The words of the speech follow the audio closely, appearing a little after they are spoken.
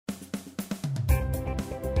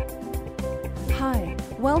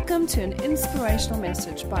Welcome to an inspirational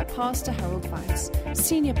message by Pastor Harold Weiss,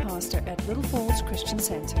 Senior Pastor at Little Falls Christian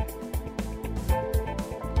Center.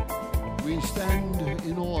 We stand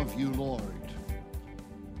in awe of you, Lord,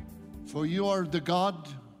 for you are the God,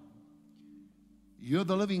 you're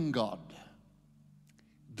the living God,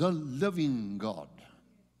 the living God.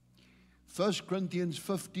 1 Corinthians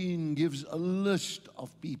 15 gives a list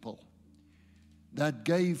of people that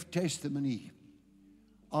gave testimony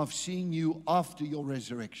of seeing you after your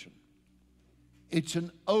resurrection. It's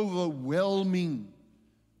an overwhelming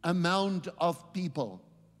amount of people.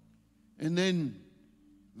 And then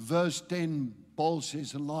verse 10, Paul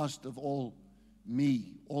says, and last of all,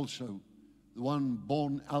 me also, the one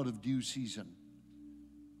born out of due season.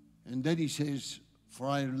 And then he says, for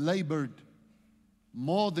I labored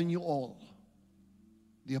more than you all.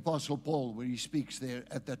 The Apostle Paul, where he speaks there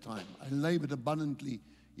at that time, I labored abundantly,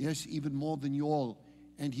 yes, even more than you all.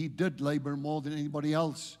 And he did labor more than anybody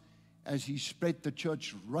else as he spread the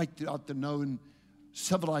church right throughout the known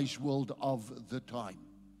civilized world of the time.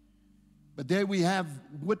 But there we have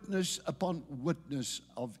witness upon witness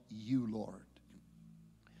of you, Lord.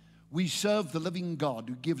 We serve the living God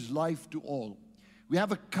who gives life to all. We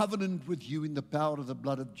have a covenant with you in the power of the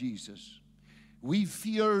blood of Jesus. We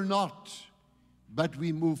fear not, but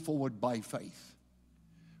we move forward by faith.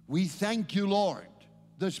 We thank you, Lord,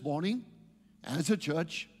 this morning. As a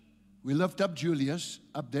church, we lift up Julius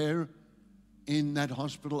up there in that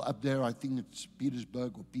hospital up there. I think it's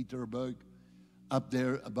Petersburg or Peterburg, up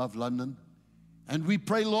there above London. And we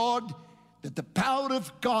pray, Lord, that the power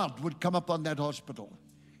of God would come upon that hospital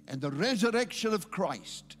and the resurrection of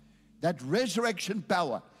Christ, that resurrection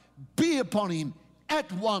power, be upon him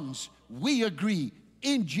at once. We agree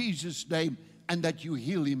in Jesus' name, and that you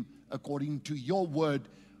heal him according to your word.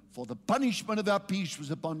 For the punishment of our peace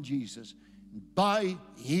was upon Jesus. By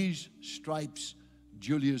his stripes,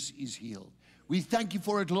 Julius is healed. We thank you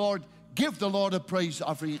for it, Lord. Give the Lord a praise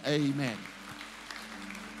offering. Amen.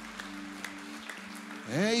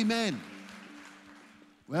 Amen.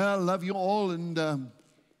 Well, love you all. And,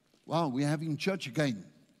 wow, we're having church again.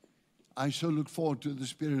 I so look forward to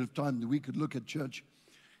this period of time that we could look at church.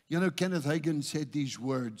 You know, Kenneth Hagin said these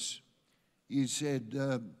words. He said,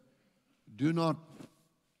 do not,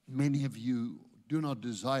 many of you, do not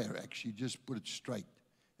desire, actually, just put it straight.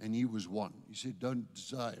 And he was one. He said, don't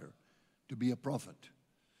desire to be a prophet.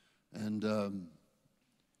 And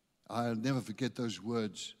I'll never forget those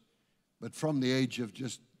words. But from the age of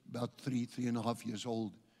just about 3.5 years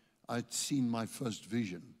old, I'd seen my first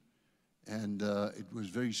vision. And it was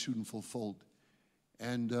very soon fulfilled.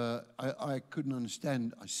 And I couldn't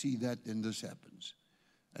understand. I see that, then this happens.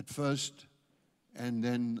 At first, and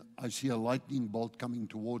then I see a lightning bolt coming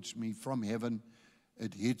towards me from heaven.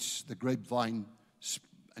 It hits the grapevine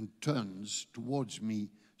and turns towards me,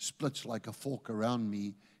 splits like a fork around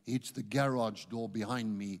me, hits the garage door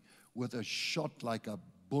behind me with a shot like a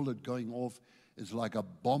bullet going off. It's like a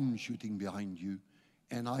bomb shooting behind you.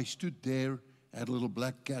 And I stood there, had a little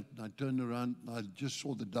black cat, and I turned around, and I just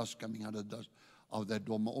saw the dust coming out of that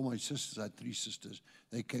door. All my sisters, I had 3 sisters,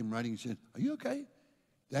 they came running and said, are you okay?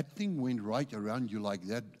 That thing went right around you like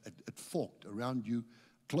that. It forked around you,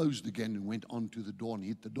 closed again, and went onto the door and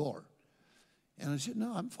hit the door. And I said,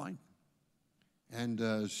 no, I'm fine. And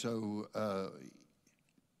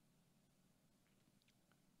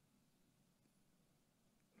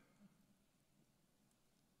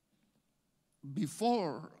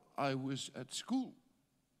before I was at school,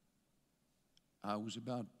 I was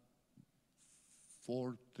about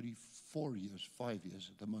 5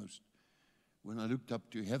 years at the most, when I looked up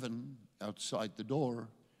to heaven outside the door,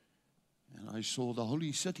 and I saw the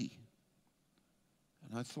holy city.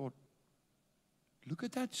 And I thought, look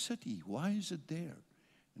at that city. Why is it there?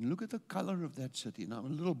 And look at the color of that city. And I'm a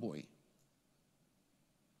little boy.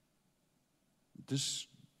 This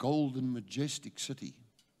golden, majestic city.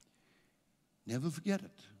 Never forget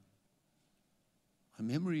it. My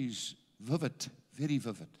memory is vivid, very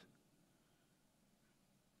vivid.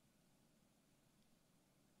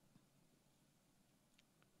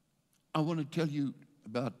 I want to tell you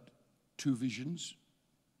about 2 visions,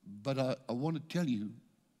 but I want to tell you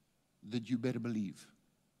that you better believe.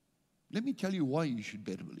 Let me tell you why you should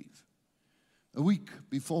better believe. A week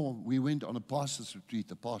before we went on a pastor's retreat,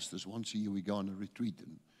 the pastors, once a year we go on a retreat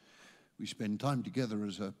and we spend time together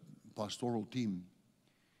as a pastoral team.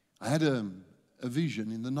 I had a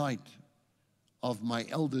vision in the night of my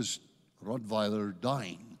eldest Rottweiler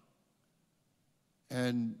dying.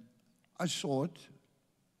 And I saw it.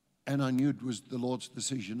 And I knew it was the Lord's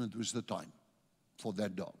decision. It was the time for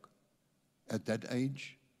that dog at that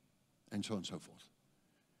age, and so on and so forth.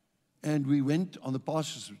 And we went on the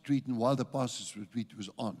pastor's retreat, and while the pastor's retreat was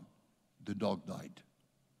on, the dog died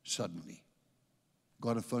suddenly.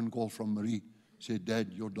 Got a phone call from Marie, said,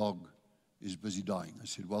 "Dad, your dog is busy dying." I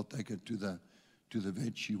said, "Well, take her to the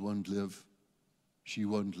vet. She won't live. She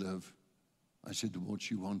won't live." I said, "Lord,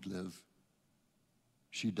 she won't live."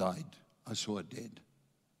 She died. I saw her dead.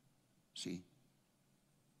 See?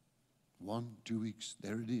 1, 2 weeks,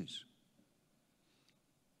 there it is.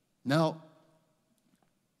 Now,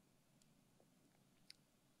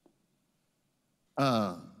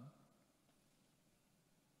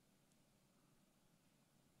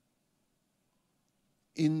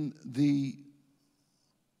 in the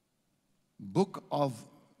book of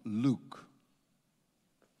Luke,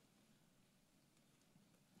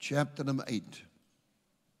 chapter number 8,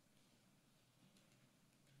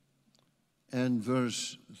 and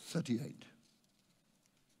verse 38.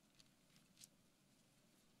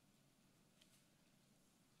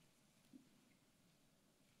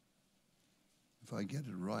 If I get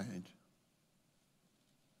it right,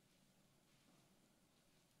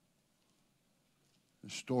 the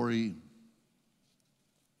story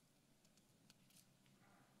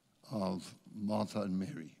of Martha and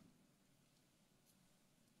Mary.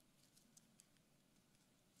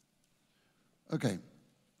 Okay,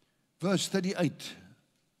 verse 38.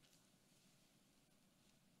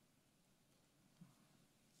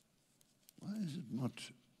 Why is it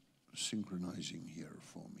not synchronizing here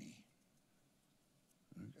for me?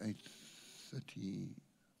 8, 30,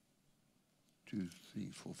 2, 3,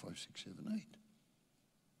 4, 5, 6, 7, 8.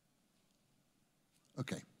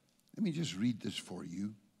 Okay, let me just read this for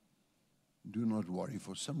you. Do not worry.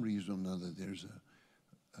 For some reason or another, there's a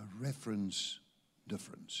reference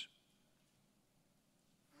difference.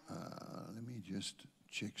 Let me just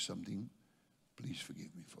check something. Please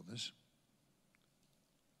forgive me for this.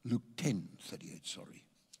 Luke 10:38, sorry.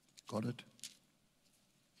 Got it?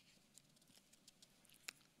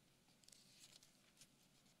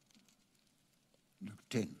 Luke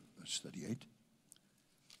 10, verse 38,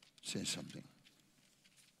 says something.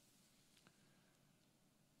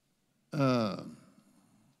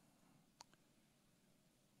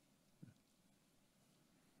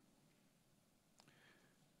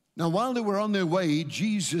 Now, while they were on their way,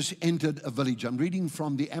 Jesus entered a village. I'm reading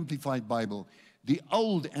from the Amplified Bible. The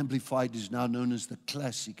old Amplified is now known as the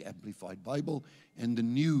Classic Amplified Bible, and the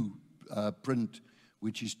new print,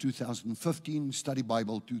 which is 2015, Study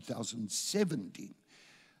Bible 2017.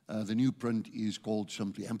 The new print is called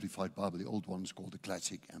simply Amplified Bible. The old one is called the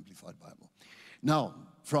Classic Amplified Bible. Now,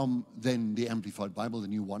 from then the Amplified Bible, the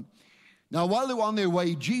new one. Now, while they were on their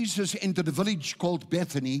way, Jesus entered a village called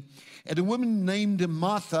Bethany, and a woman named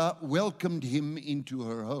Martha welcomed him into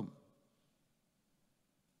her home.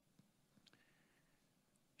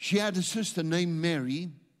 She had a sister named Mary,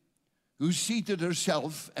 who seated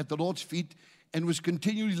herself at the Lord's feet and was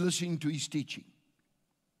continually listening to his teaching.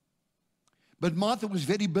 But Martha was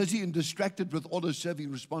very busy and distracted with all her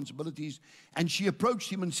serving responsibilities, and she approached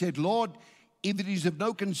him and said, "Lord, if it is of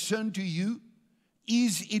no concern to you,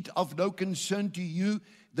 is it of no concern to you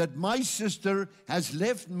that my sister has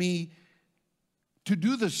left me to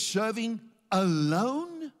do the serving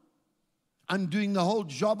alone? I'm doing the whole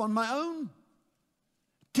job on my own.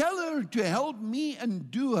 Tell her to help me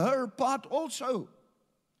and do her part also."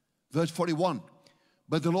 Verse 41.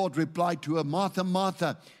 But the Lord replied to her, "Martha,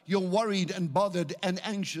 Martha, you're worried and bothered and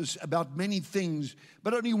anxious about many things,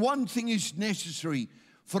 but only one thing is necessary.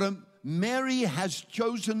 For Mary has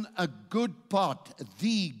chosen a good part,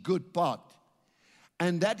 the good part,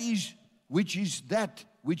 and that is which is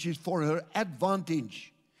for her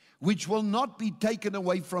advantage, which will not be taken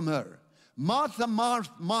away from her. Martha,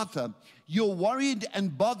 Martha, you're worried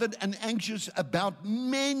and bothered and anxious about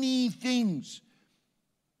many things."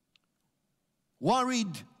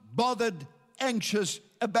 Worried, bothered, anxious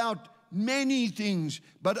about many things,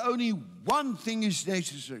 but only one thing is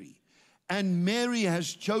necessary. And Mary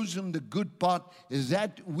has chosen the good part,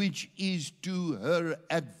 that which is to her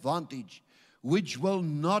advantage, which will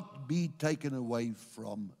not be taken away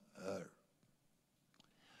from her.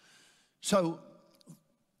 So,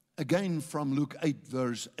 again from Luke 8,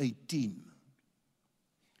 verse 18.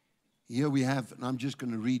 Here we have, and I'm just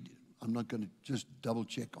going to read, I'm not going to just double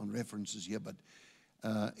check on references here, but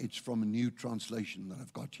it's from a new translation that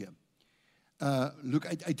I've got here. Luke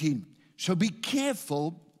 8:18. So be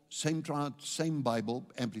careful, same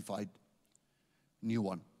Bible, Amplified, new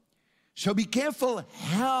one. So be careful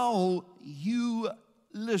how you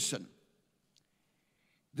listen.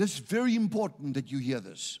 This is very important that you hear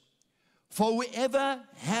this. For whoever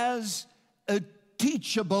has a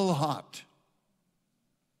teachable heart,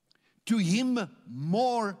 to him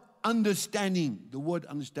more understanding, the word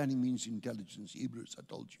understanding means intelligence, Hebrews, I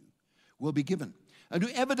told you, will be given. And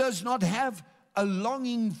whoever does not have a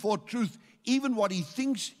longing for truth, even what he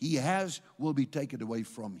thinks he has will be taken away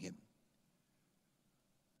from him.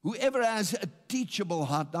 Whoever has a teachable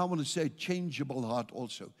heart, now I want to say a changeable heart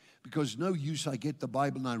also, because no use I get the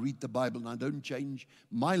Bible and I read the Bible and I don't change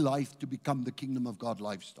my life to become the kingdom of God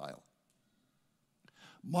lifestyle.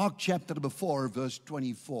 Mark chapter number 4, verse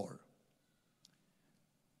 24.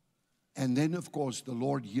 And then, of course, the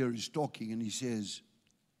Lord here is talking and he says,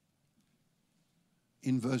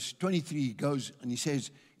 in verse 23, he goes and he says,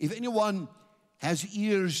 if anyone has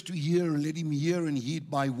ears to hear, let him hear and heed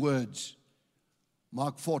my words.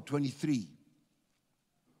 Mark 4:23.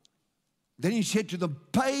 Then he said to them,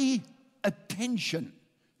 pay attention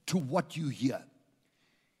to what you hear.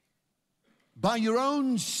 By your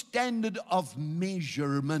own standard of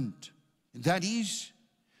measurement, that is,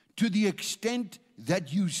 to the extent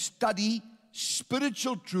that you study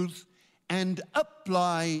spiritual truth and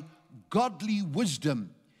apply godly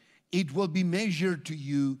wisdom, it will be measured to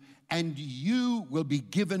you, and you will be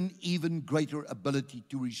given even greater ability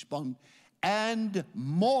to respond, and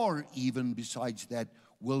more even besides that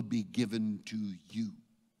will be given to you.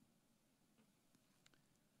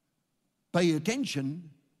 Pay attention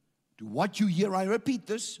to what you hear. I repeat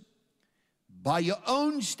this. By your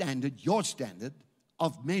own standard, your standard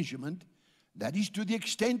of measurement, that is to the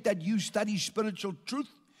extent that you study spiritual truth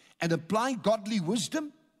and apply godly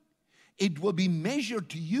wisdom, it will be measured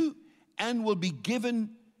to you and will be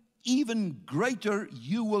given even greater,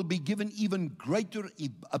 you will be given even greater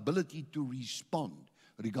ability to respond,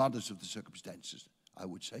 regardless of the circumstances, I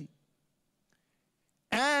would say.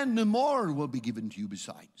 And more will be given to you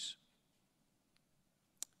besides.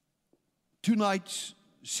 2 nights,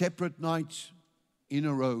 separate nights in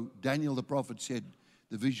a row, Daniel the prophet said,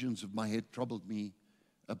 the visions of my head troubled me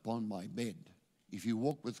upon my bed. If you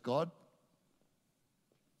walk with God,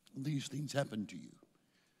 these things happen to you.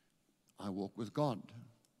 I walk with God.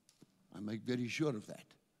 I make very sure of that.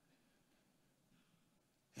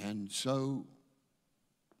 And so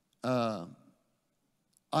I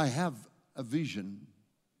have a vision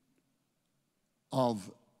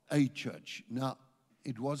of a church. Now,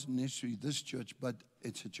 it wasn't necessarily this church, but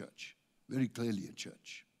it's a church. Very clearly a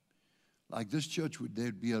church. Like this church,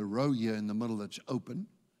 there'd be a row here in the middle that's open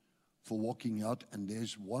for walking out, and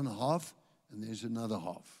there's one half and there's another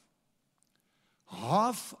half.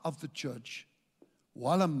 Half of the church,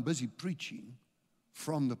 while I'm busy preaching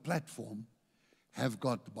from the platform, have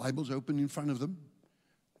got the Bibles open in front of them,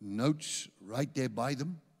 notes right there by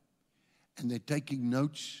them, and they're taking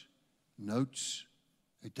notes,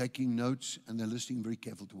 they're taking notes, and they're listening very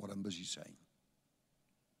careful to what I'm busy saying.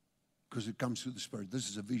 Because it comes through the Spirit. This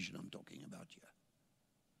is a vision I'm talking about here.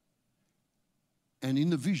 And in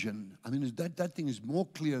the vision, I mean, that thing is more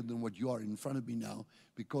clear than what you are in front of me now,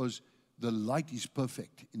 because the light is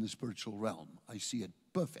perfect in the spiritual realm. I see it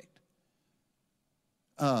perfect.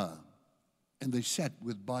 And they sat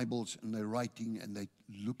with Bibles and they're writing and they're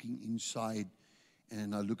looking inside.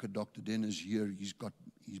 And I look at Dr. Dennis here. He's got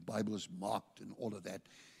his Bible is marked and all of that.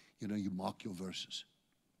 You know, you mark your verses.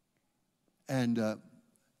 And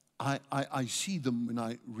I see them when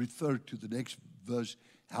I refer to the next verse,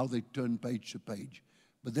 how they turn page to page.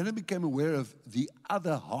 But then I became aware of the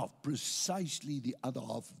other half, precisely the other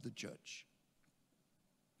half of the church.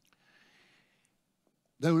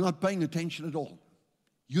 They were not paying attention at all.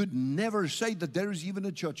 You'd never say that there is even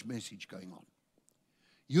a church message going on.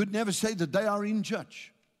 You'd never say that they are in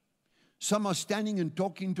church. Some are standing and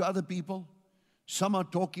talking to other people. Some are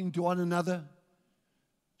talking to one another.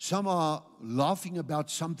 Some are laughing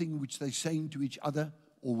about something which they're saying to each other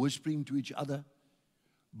or whispering to each other.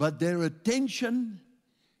 But their attention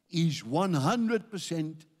is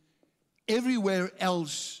 100% everywhere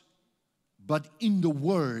else but in the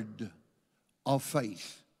word of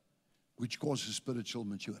faith, which causes spiritual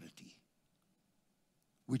maturity,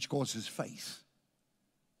 which causes faith,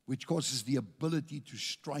 which causes the ability to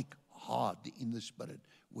strike hard in the Spirit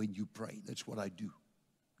when you pray. That's what I do.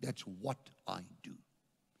 That's what I do.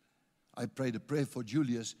 I prayed a prayer for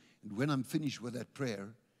Julius, and when I'm finished with that prayer,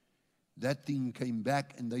 that thing came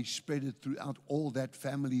back and they spread it throughout all that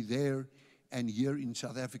family there and here in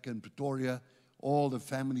South Africa and Pretoria. All the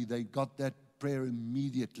family, they got that prayer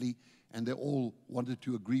immediately and they all wanted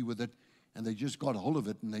to agree with it, and they just got hold of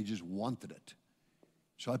it and they just wanted it.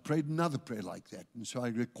 So I prayed another prayer like that. And so I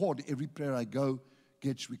record every prayer I go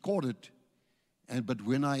gets recorded. But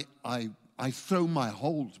when I throw my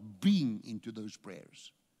whole being into those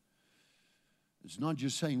prayers. It's not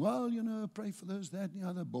just saying, well, you know, pray for this, that, and the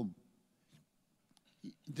other, boom.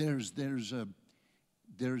 There's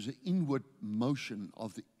there is an inward motion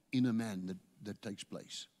of the inner man that takes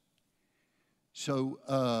place. So,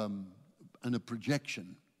 and a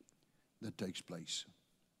projection that takes place.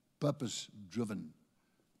 Purpose-driven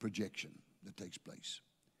projection that takes place.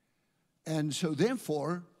 And so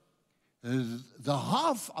therefore, the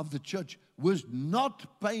half of the church was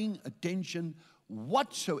not paying attention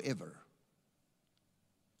whatsoever.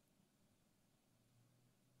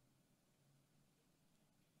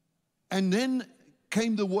 And then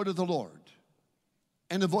came the word of the Lord.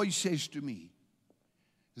 And a voice says to me,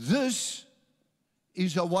 this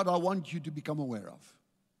is what I want you to become aware of.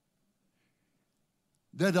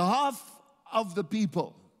 That half of the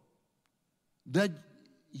people that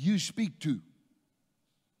you speak to,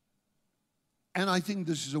 and I think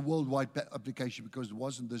this is a worldwide application because it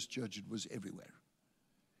wasn't this church, it was everywhere.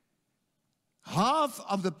 Half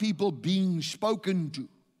of the people being spoken to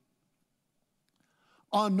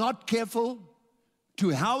are not careful to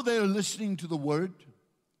how they're listening to the word.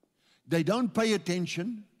 They don't pay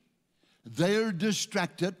attention. They're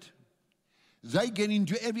distracted. They get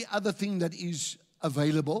into every other thing that is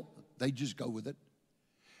available. They just go with it.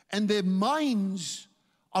 And their minds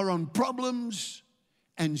are on problems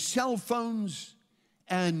and cell phones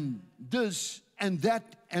and this and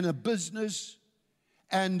that and a business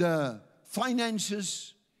and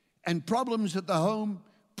finances and problems at the home,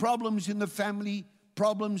 problems in the family,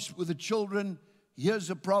 problems with the children. Here's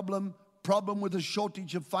a problem with a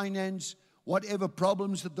shortage of finance, whatever,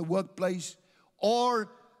 problems at the workplace,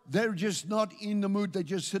 or they're just not in the mood. They're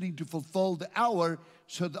just sitting to fulfill the hour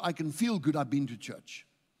so that I can feel good I've been to church.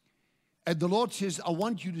 And the Lord says, I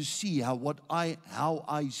want you to see how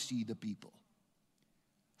I see the people.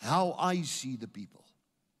 How I see the people.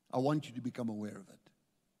 I want you to become aware of it.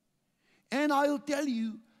 And I'll tell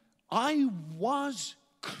you, I was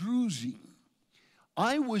cruising.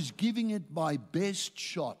 I was giving it my best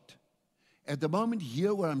shot. At the moment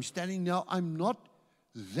here where I'm standing now, I'm not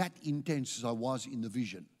that intense as I was in the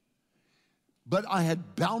vision. But I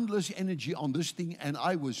had boundless energy on this thing, and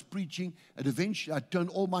I was preaching, and eventually I turned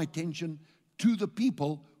all my attention to the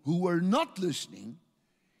people who were not listening,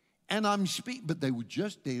 and I'm speaking, but they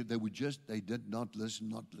did not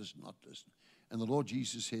listen. And the Lord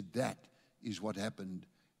Jesus said, that is what happened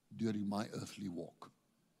during my earthly walk.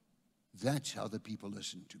 That's how the people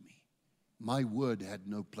listened to me. My word had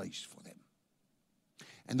no place for them.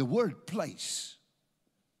 And the word place,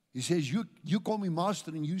 he says, you call me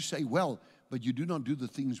master and you say, well, but you do not do the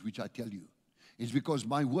things which I tell you. It's because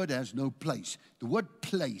my word has no place. The word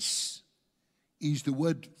place is the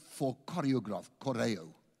word for choreograph,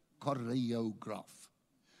 choreograph.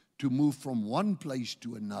 To move from one place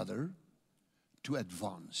to another, to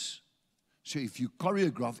advance. So if you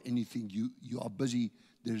choreograph anything, you are busy.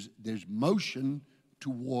 There's motion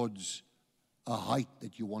towards a height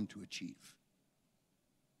that you want to achieve.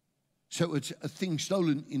 So it's a thing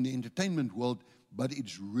stolen in the entertainment world, but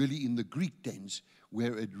it's really in the Greek tense,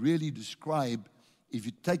 where it really describes, if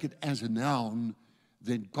you take it as a noun,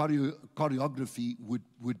 then choreography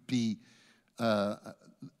would be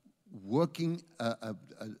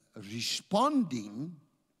responding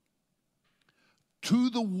to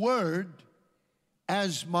the word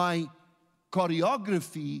as my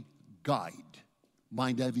choreography guide,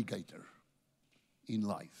 my navigator in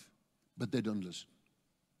life. But they don't listen.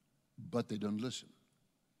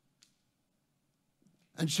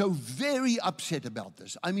 And so very upset about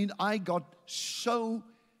this. I mean, I can't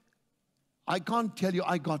tell you,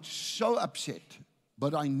 I got so upset,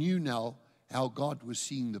 but I knew now how God was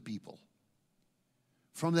seeing the people.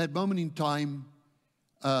 From that moment in time,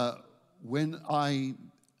 when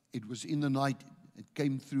it was in the night, it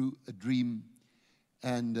came through a dream,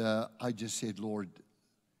 and I just said, Lord,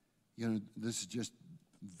 this is just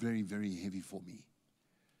very, very heavy for me.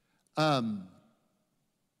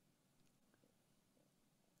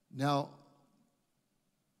 Now,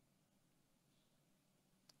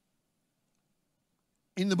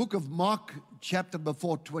 in the book of Mark, chapter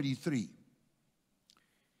 23,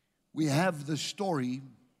 we have the story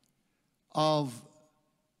of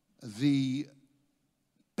the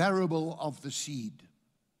parable of the seed.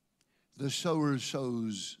 The sower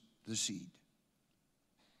sows the seed.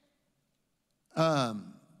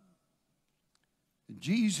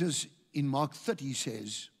 Jesus in Mark 30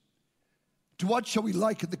 says, to what shall we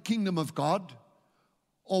liken the kingdom of God?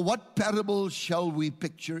 Or what parable shall we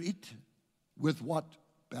picture it? With what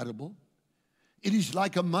parable? It is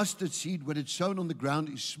like a mustard seed when it's sown on the ground,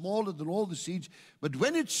 is smaller than all the seeds. But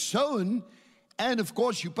when it's sown, and of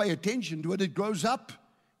course you pay attention to it, it grows up.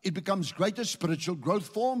 It becomes greater spiritual growth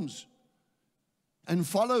forms and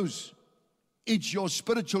follows. It's your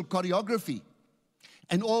spiritual choreography.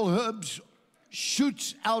 and all herbs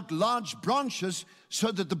shoots out large branches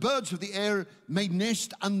so that the birds of the air may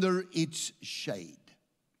nest under its shade.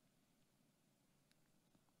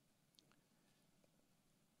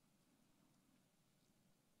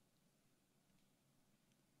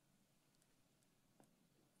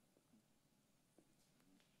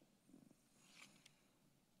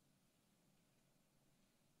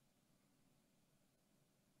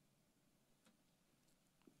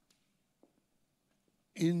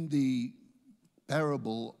 In the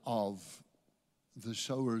parable of the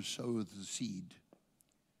sower soweth the seed,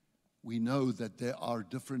 we know that there are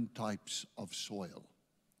different types of soil.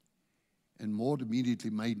 And Maud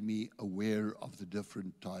immediately made me aware of the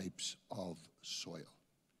different types of soil.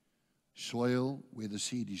 Soil where the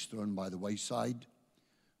seed is thrown by the wayside.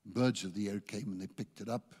 Birds of the air came and they picked it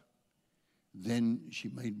up. Then she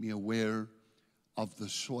made me aware of the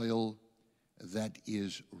soil that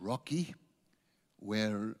is rocky,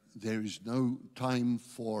 where there is no time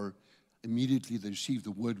for immediately they receive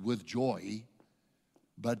the word with joy,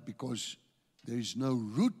 but because there is no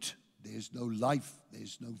root, there's no life,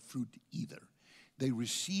 there's no fruit either. They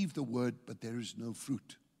receive the word, but there is no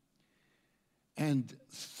fruit. And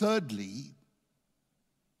thirdly,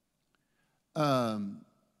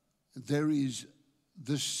 there is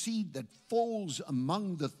the seed that falls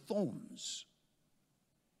among the thorns.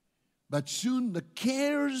 But soon the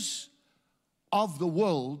cares of the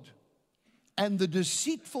world and the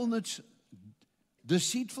deceitfulness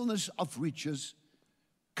of riches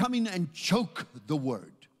come in and choke the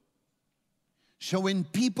word. So when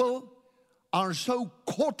people are so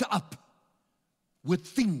caught up with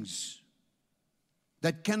things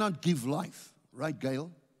that cannot give life, right, Gail?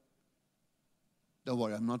 Don't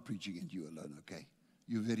worry, I'm not preaching at you alone, okay?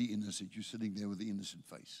 You're very innocent. You're sitting there with an innocent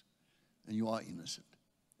face, and you are innocent.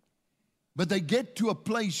 But they get to a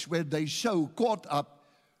place where they're so caught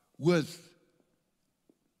up with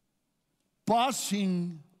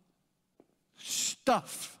passing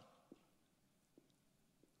stuff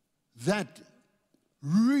that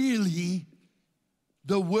really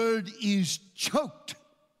the word is choked.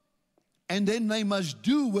 And then they must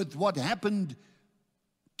do with what happened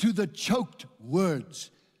to the choked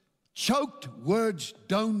words. Choked words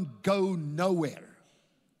don't go nowhere.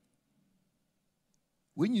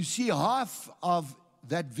 When you see half of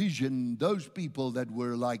that vision, those people that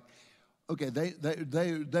were like, okay, they're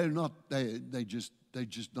just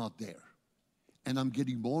not there. And I'm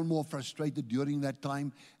getting more and more frustrated during that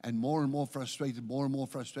time, and more frustrated.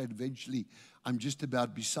 Eventually, I'm just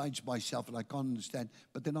about besides myself, and I can't understand.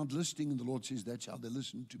 But they're not listening, and the Lord says that's how they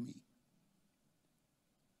listen to me.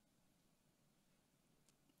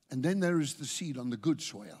 And then there is the seed on the good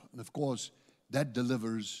soil. And of course, that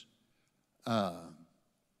delivers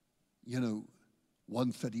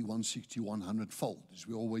 130, 160, 100 fold, as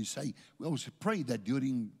we always say. We always pray that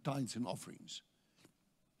during tithes and offerings,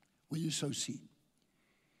 when you sow seed.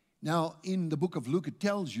 Now, in the book of Luke, it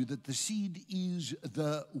tells you that the seed is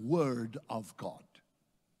the word of God,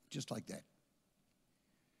 just like that.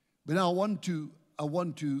 But now I want to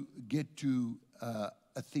get to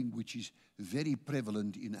a thing which is very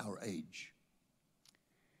prevalent in our age.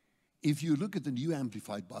 If you look at the New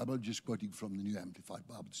Amplified Bible, just quoting from the New Amplified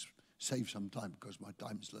Bible, to save some time because my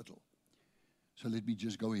time is little. So let me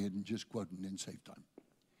just go ahead and just quote and then save time.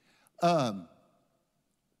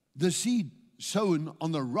 The seed sown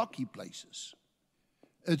on the rocky places,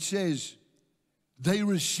 it says, they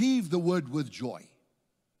receive the word with joy.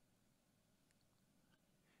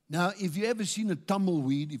 Now, if you ever seen a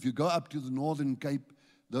tumbleweed, if you go up to the Northern Cape,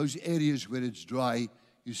 those areas where it's dry,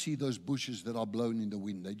 you see those bushes that are blown in the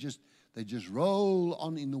wind. They just roll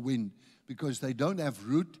on in the wind because they don't have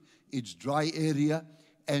root. It's dry area,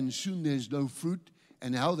 and soon there's no fruit.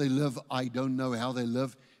 And how they live, I don't know how they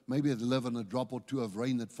live. Maybe they live on a drop or two of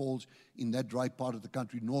rain that falls in that dry part of the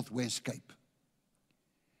country, Northwest Cape.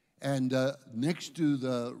 And next to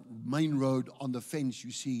the main road on the fence,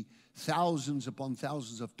 you see thousands upon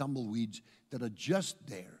thousands of tumbleweeds that are just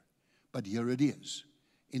there. But here it is.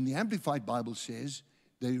 In the Amplified Bible says,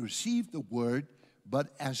 they received the word,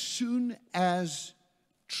 but as soon as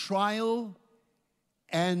trial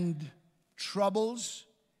and troubles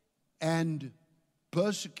and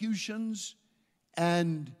persecutions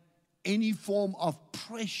and any form of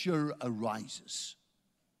pressure arises,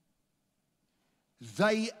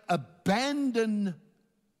 they abandon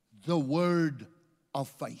the word of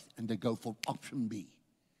faith and they go for option B.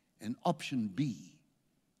 And option B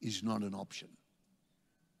is not an option,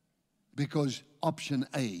 because option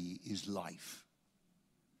A is life.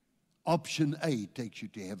 Option A takes you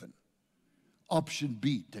to heaven. Option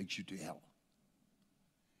B takes you to hell.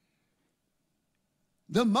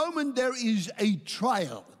 The moment there is a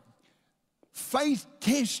trial, faith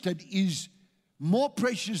tested is more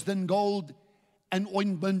precious than gold and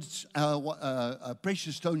ointments,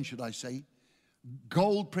 precious stones, should I say.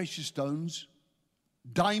 Gold, precious stones,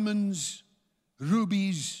 diamonds,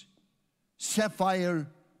 rubies, sapphire,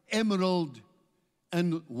 emerald,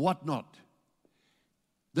 and whatnot.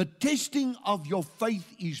 The testing of your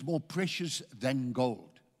faith is more precious than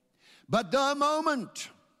gold. But the moment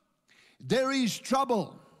there is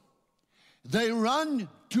trouble, they run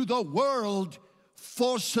to the world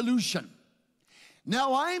for solution.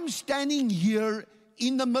 Now I'm standing here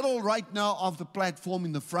in the middle right now of the platform,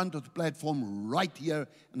 in the front of the platform right here,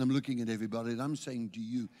 and I'm looking at everybody, and I'm saying to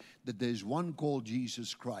you that there's one called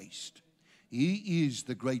Jesus Christ. He is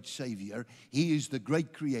the great Savior. He is the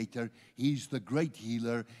great Creator. He's the great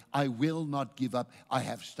healer. I will not give up. I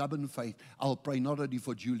have stubborn faith. I'll pray not only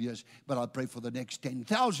for Julius, but I'll pray for the next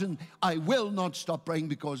 10,000. I will not stop praying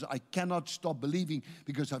because I cannot stop believing,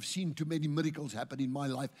 because I've seen too many miracles happen in my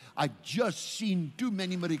life. I've just seen too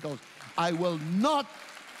many miracles. I will not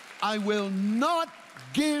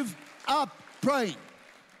give up praying.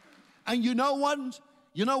 And you know what?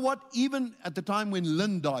 You know what? Even at the time when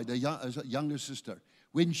Lynn died, a younger sister,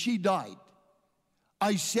 when she died,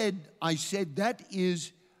 I said that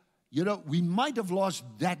is, we might have lost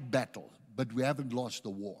that battle, but we haven't lost the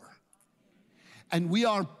war. And we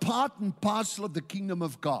are part and parcel of the kingdom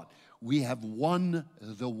of God. We have won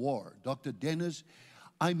the war. Dr. Dennis,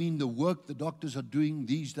 the work the doctors are doing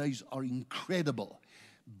these days are incredible.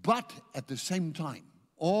 But at the same time,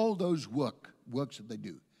 all those works that they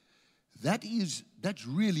do, that's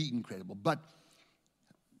really incredible. But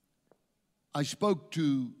I spoke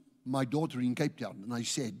to my daughter in Cape Town, and I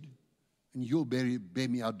said, and you'll bear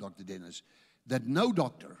me out, Dr. Dennis, that no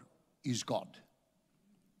doctor is God.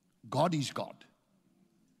 God is God.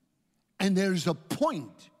 And there's a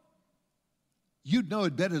point, you'd know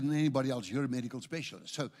it better than anybody else, you're a medical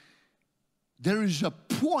specialist. So there is a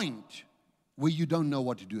point where you don't know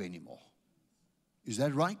what to do anymore. Is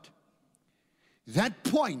that right? That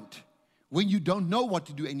point, when you don't know what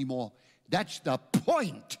to do anymore, that's the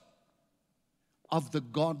point of the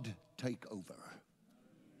God takeover.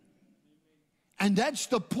 And that's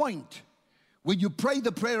the point when you pray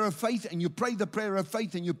the prayer of faith, and you pray the prayer of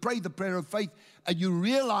faith, and you pray the prayer of faith, and you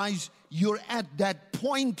realize you're at that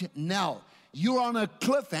point now. You're on a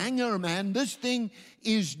cliffhanger, man. This thing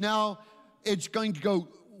is now, it's going to go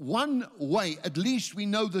one way. At least we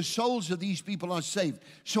know the souls of these people are saved.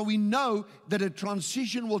 So we know that a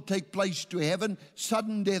transition will take place to heaven,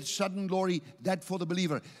 sudden death, sudden glory, that for the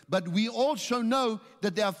believer. But we also know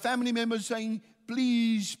that there are family members saying,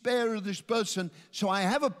 please spare this person. So I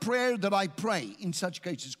have a prayer that I pray in such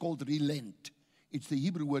cases called relent. It's the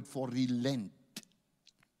Hebrew word for relent.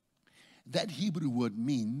 That Hebrew word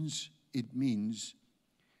means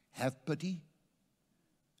have pity,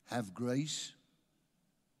 have grace,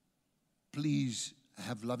 please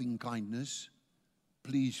have loving kindness,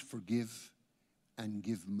 please forgive, and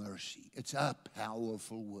give mercy. It's a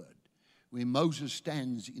powerful word. When Moses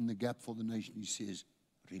stands in the gap for the nation, he says,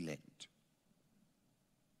 relent.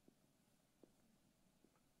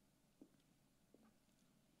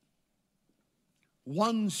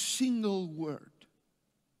 One single word.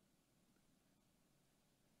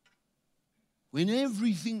 When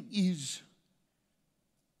everything is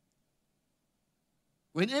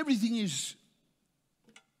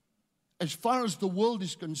as far as the world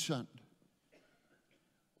is concerned,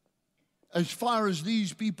 as far as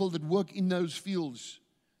these people that work in those fields,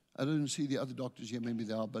 I don't see the other doctors here, maybe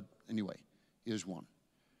they are, but anyway, here's one.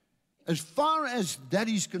 As far as that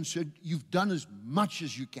is concerned, you've done as much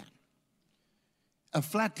as you can. A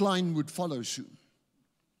flat line would follow soon.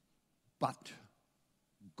 But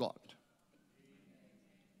God.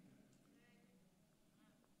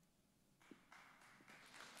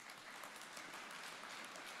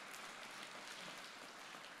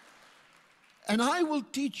 And I will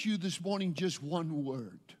teach you this morning just one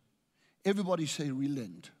word. Everybody say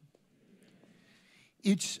relent.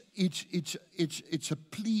 It's a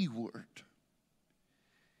plea word.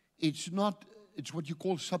 It's what you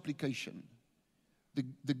call supplication.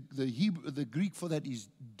 The Greek for that is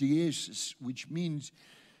diesis, which means,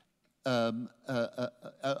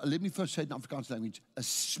 let me first say it in Afrikaans language, a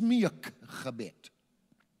smeekgebed.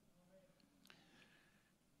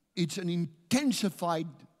 It's an intensified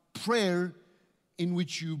prayer in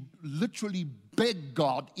which you literally beg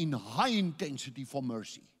God in high intensity for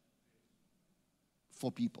mercy,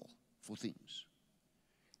 for people, for things.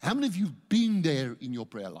 How many of you have been there in your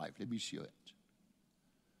prayer life? Let me see it.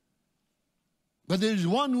 But there's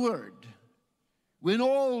one word, when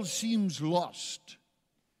all seems lost,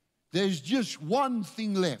 There's just one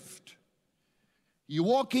thing left. You're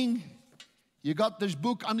walking, you got this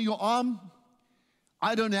book under your arm.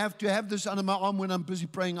 I don't have to have this under my arm when I'm busy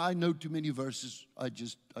praying. I know too many verses. I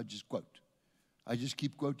just quote. I just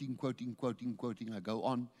keep quoting. I go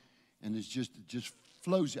on, and it just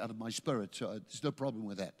flows out of my spirit. So there's no problem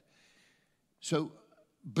with that. So,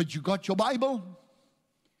 but you got your Bible,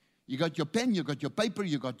 you got your pen, you got your paper,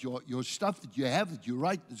 you got your stuff that you have, that you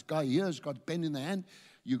write. This guy here has got a pen in the hand.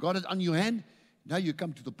 You got it on your hand. Now you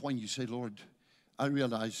come to the point you say, Lord, I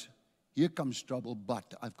realize here comes trouble,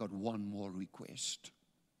 but I've got one more request.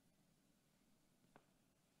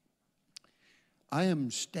 I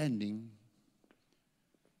am standing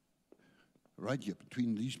right here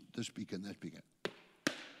between this speaker and that speaker.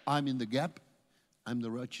 I'm in the gap. I'm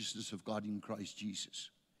the righteousness of God in Christ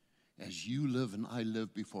Jesus. As you live and I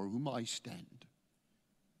live, before whom I stand,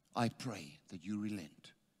 I pray that you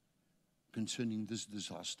relent concerning this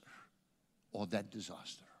disaster or that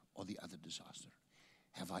disaster or the other disaster.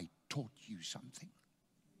 Have I taught you something?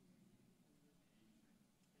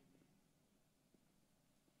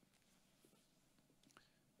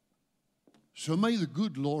 So may the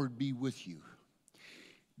good Lord be with you.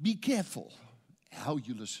 Be careful how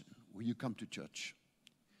you listen when you come to church.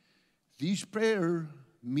 These prayer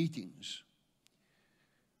meetings,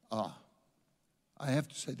 I have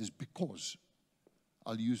to say this because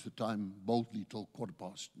I'll use the time boldly till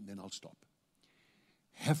 15:15 and then I'll stop.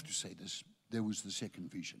 Have to say this. There was the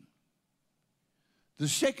second vision. The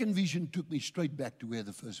second vision took me straight back to where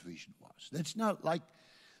the first vision was. That's not like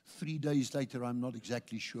 3 days later, I'm not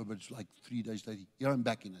exactly sure, but it's like 3 days later, here I'm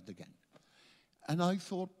back in it again. And I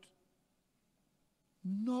thought,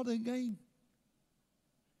 not again.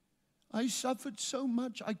 I suffered so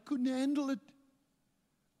much, I couldn't handle it.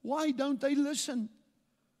 Why don't they listen?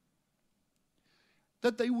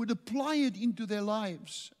 That they would apply it into their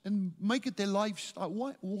lives and make it their lifestyle.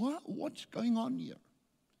 What's going on here?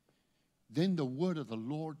 Then the word of the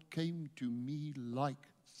Lord came to me like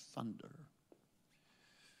thunder.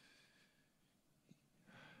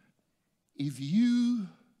 If you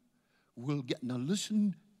will get, now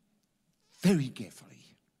listen very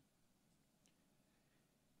carefully.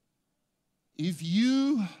 If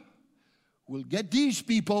you will get these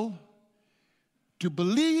people to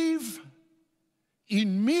believe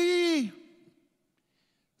in me,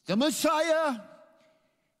 the Messiah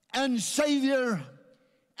and Savior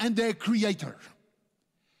and their Creator,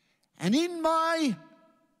 and in my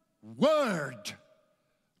word,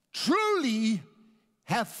 truly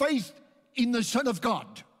have faith in the Son of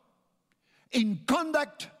God, in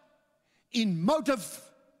conduct, in motive,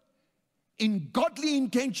 in godly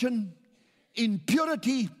intention, in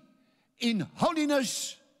purity, in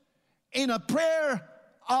holiness, in a prayer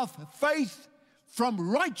of faith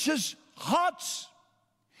from righteous hearts,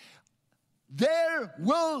 there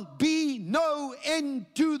will be no end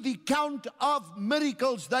to the count of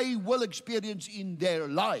miracles they will experience in their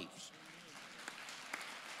lives.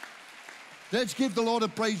 Let's give the Lord a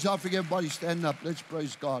praise offering. Everybody stand up. Let's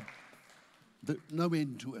praise God. No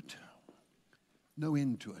end to it. No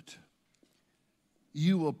end to it.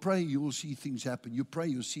 You will pray, you will see things happen. You pray,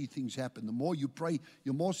 you'll see things happen. The more you pray,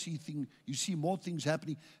 you see more things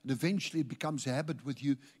happening, and eventually it becomes a habit with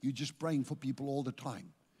you. You're just praying for people all the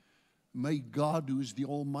time. May God, who is the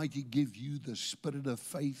Almighty, give you the spirit of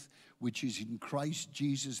faith, which is in Christ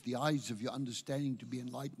Jesus, the eyes of your understanding to be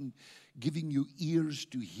enlightened, giving you ears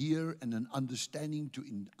to hear and an understanding to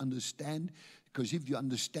understand. Because if you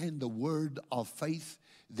understand the word of faith,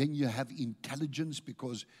 then you have intelligence,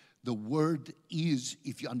 because the word is,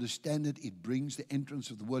 if you understand it, it brings, the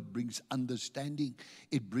entrance of the word brings understanding.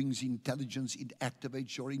 It brings intelligence. It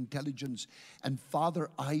activates your intelligence. And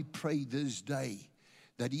Father, I pray this day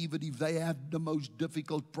that even if they have the most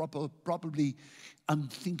difficult, probably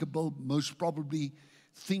unthinkable, most probably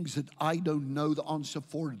things that I don't know the answer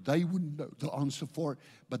for, they wouldn't know the answer for,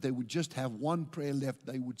 but they would just have one prayer left.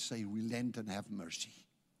 They would say, relent and have mercy.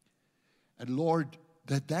 And Lord,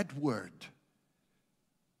 that word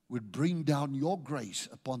would bring down your grace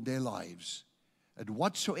upon their lives at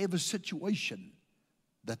whatsoever situation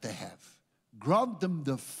that they have. Grant them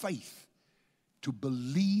the faith to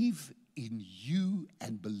believe in you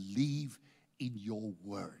and believe in your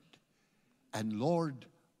word. And Lord,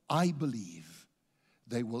 I believe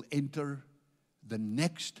they will enter the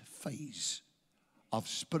next phase of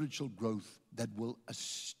spiritual growth that will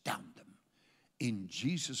astound them. In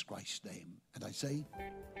Jesus Christ's name. And I say,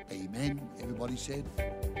 amen. Everybody said,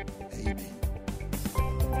 amen.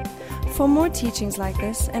 For more teachings like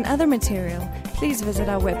this and other material, please visit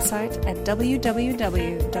our website at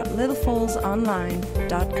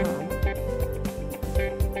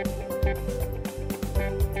www.littlefallsonline.com.